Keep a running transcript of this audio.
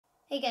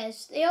Hey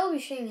guys, today I'll be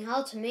showing you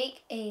how to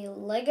make a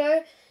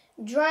Lego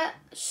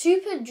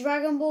Super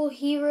Dragon Ball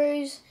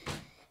Heroes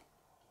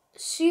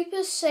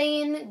Super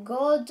Saiyan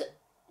God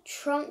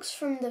Trunks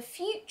from the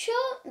future.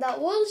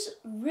 That was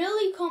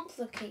really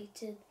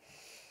complicated.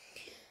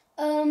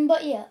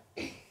 But yeah,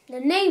 the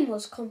name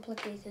was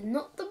complicated,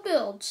 not the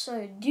build,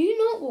 so do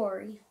not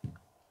worry.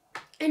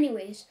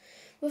 Anyways,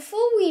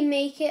 before we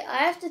make it, I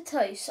have to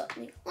tell you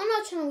something. On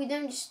our channel, we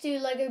don't just do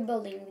Lego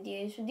building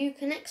videos. We do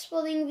Connect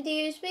building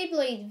videos,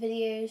 Beyblade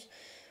videos.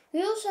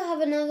 We also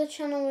have another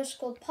channel which is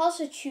called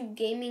Parsatube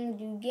Gaming.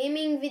 We do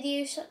gaming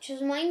videos such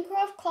as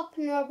Minecraft, Cop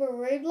and Rubber,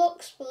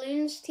 Roblox,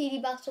 Bloons,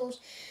 TD Battles,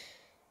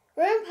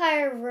 Rome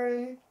Pyre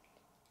Rome.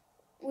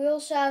 We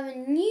also have a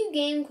new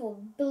game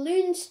called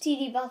Bloons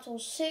TD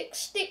Battles 6,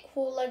 Stick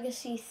War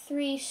Legacy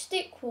 3,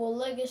 Stick War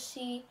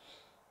Legacy,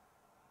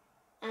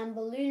 and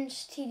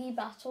Bloons TD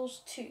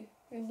Battles 2.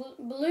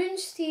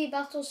 Bloons TD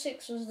Battle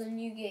 6 was the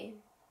new game.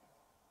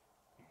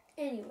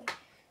 Anyway,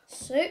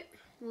 so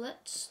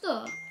let's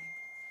start.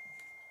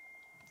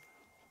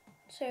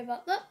 Sorry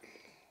about that.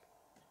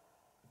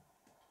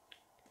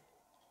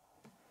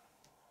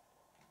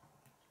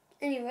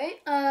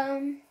 Anyway,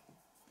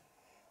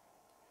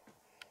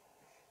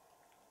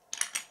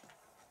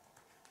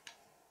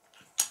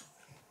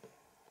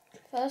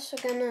 first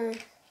we're gonna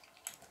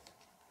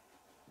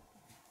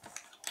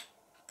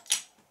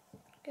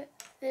get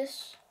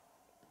this.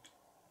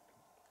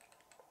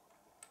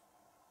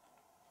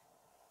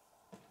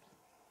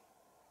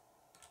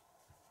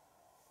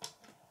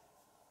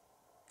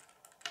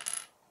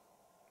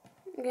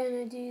 I'm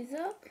gonna do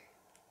that.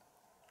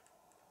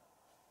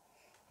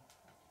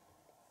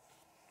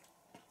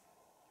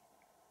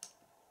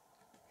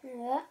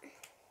 And that.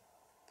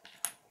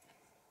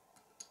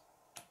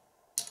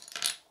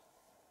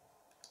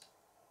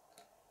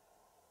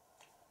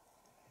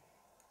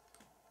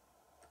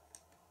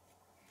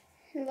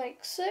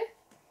 Like so.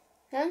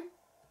 Then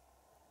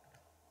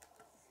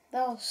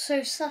that was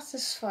so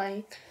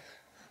satisfying.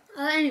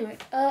 Anyway,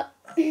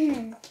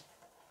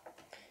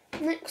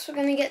 next we're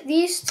gonna get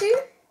these two,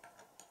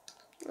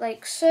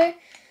 like so.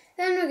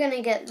 Then we're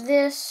gonna get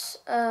this,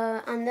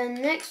 and then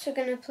next we're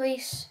gonna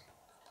place.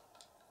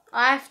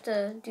 I have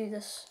to do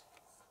this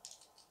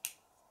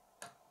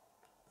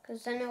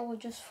because then it will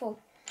just fall.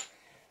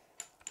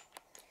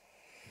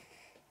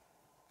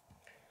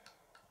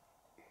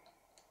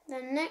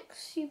 Then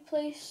next you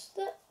place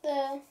that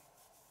there.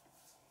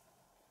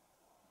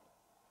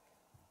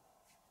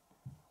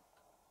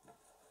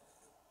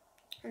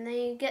 And then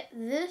you get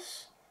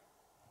this,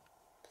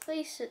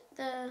 place it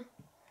there,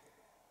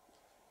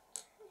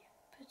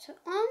 put it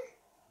on,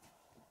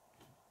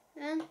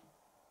 then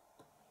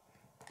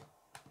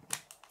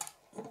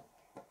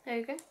there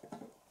you go.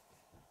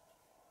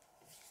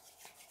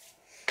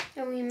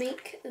 Then we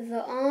make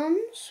the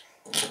arms.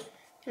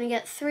 Gonna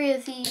get 3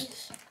 of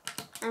these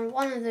and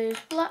 1 of those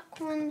black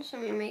ones,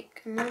 and we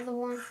make another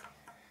one.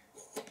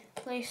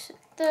 Place it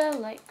there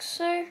like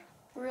so,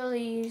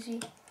 really easy.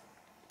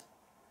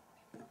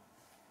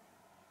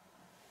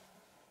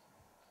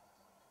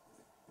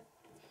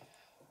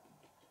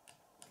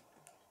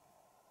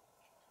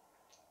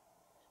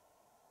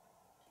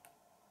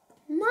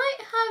 Might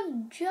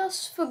have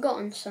just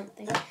forgotten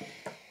something.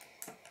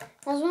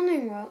 I was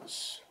wondering what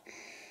else.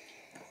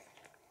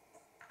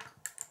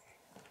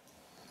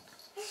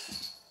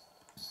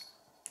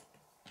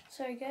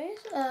 Sorry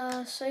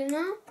guys, so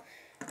now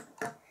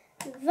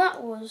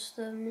that was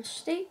the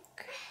mistake.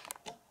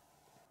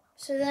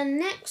 So then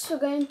next we're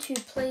going to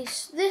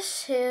place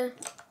this here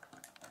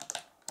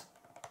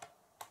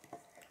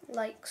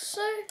like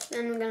so.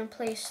 Then we're going to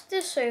place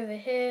this over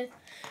here.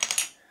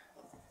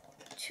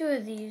 2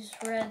 of these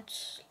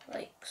reds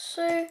like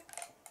so.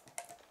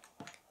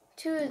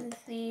 2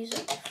 of these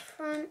at the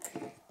front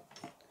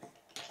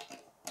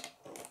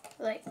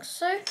like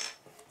so.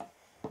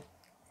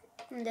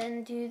 And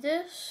then do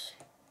this.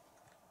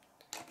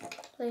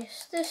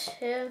 Place this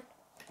here.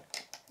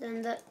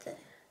 Then that there.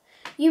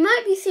 You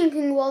might be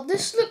thinking, well,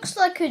 this looks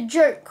like a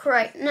joke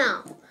right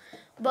now.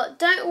 But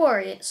don't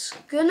worry, it's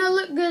gonna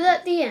look good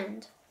at the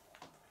end.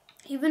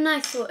 Even I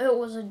thought it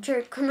was a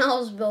joke when I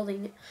was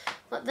building it.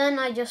 But then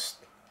I just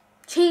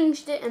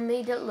changed it and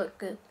made it look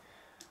good.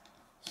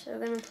 So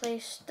we're going to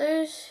place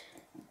those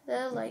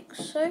there like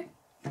so.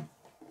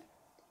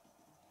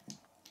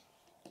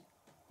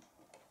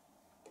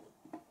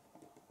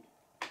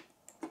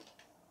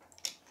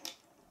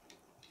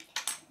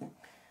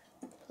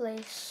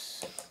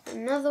 Place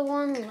another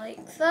one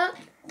like that.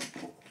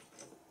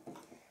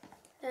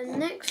 And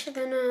next we're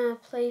going to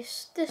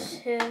place this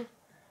here.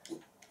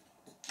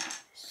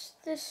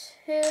 This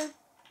here.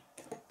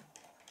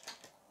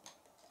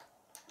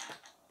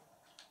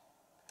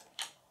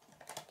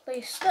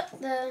 Place that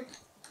there.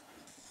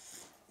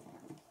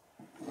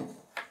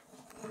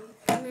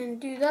 I'm going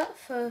to do that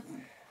for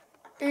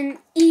an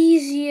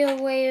easier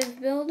way of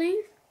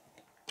building.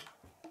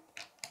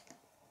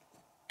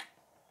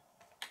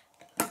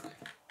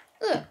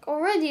 Look,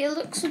 already it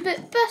looks a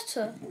bit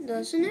better,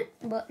 doesn't it?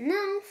 But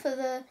now for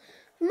the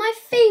my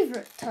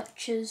favourite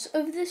touches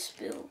of this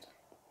build,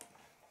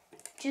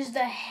 which is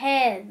the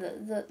hair,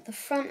 the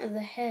front of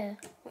the hair,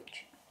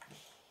 which is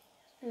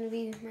going to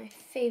be my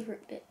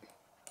favourite bit.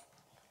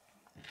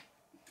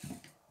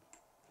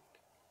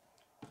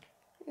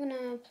 I'm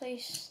going to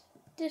place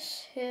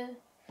this here.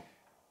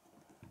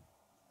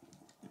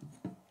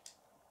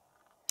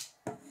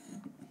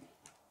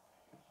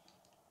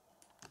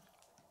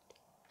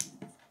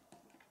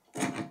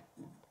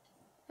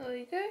 There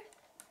we go.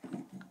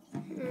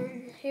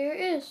 And here it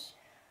is.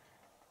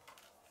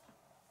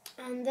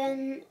 And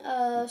then,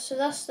 so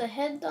that's the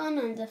head done,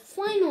 and the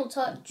final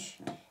touch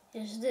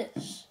is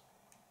this.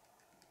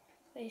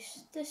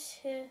 Place this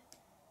here.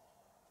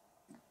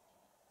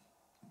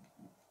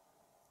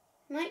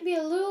 Might be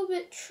a little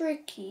bit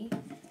tricky,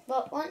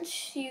 but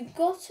once you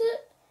got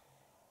it,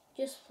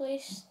 just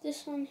place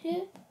this one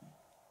here.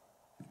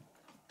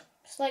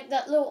 It's like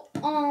that little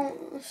arm,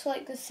 it's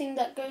like the thing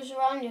that goes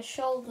around your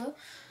shoulder.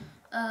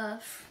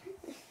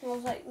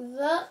 Like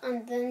that,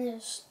 and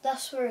then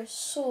that's where his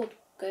sword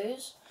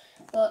goes.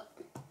 But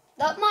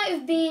that might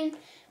have been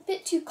a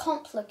bit too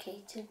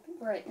complicated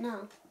right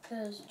now,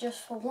 because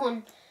just for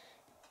one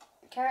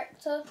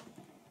character,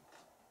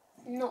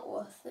 not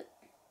worth it.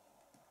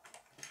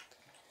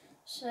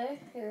 So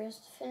here is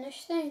the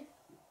finished thing.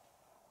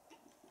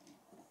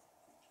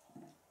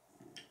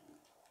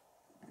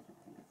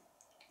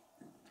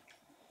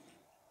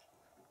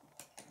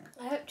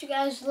 I hope you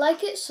guys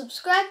like it.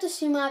 Subscribe to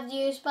see my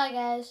videos. Bye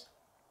guys.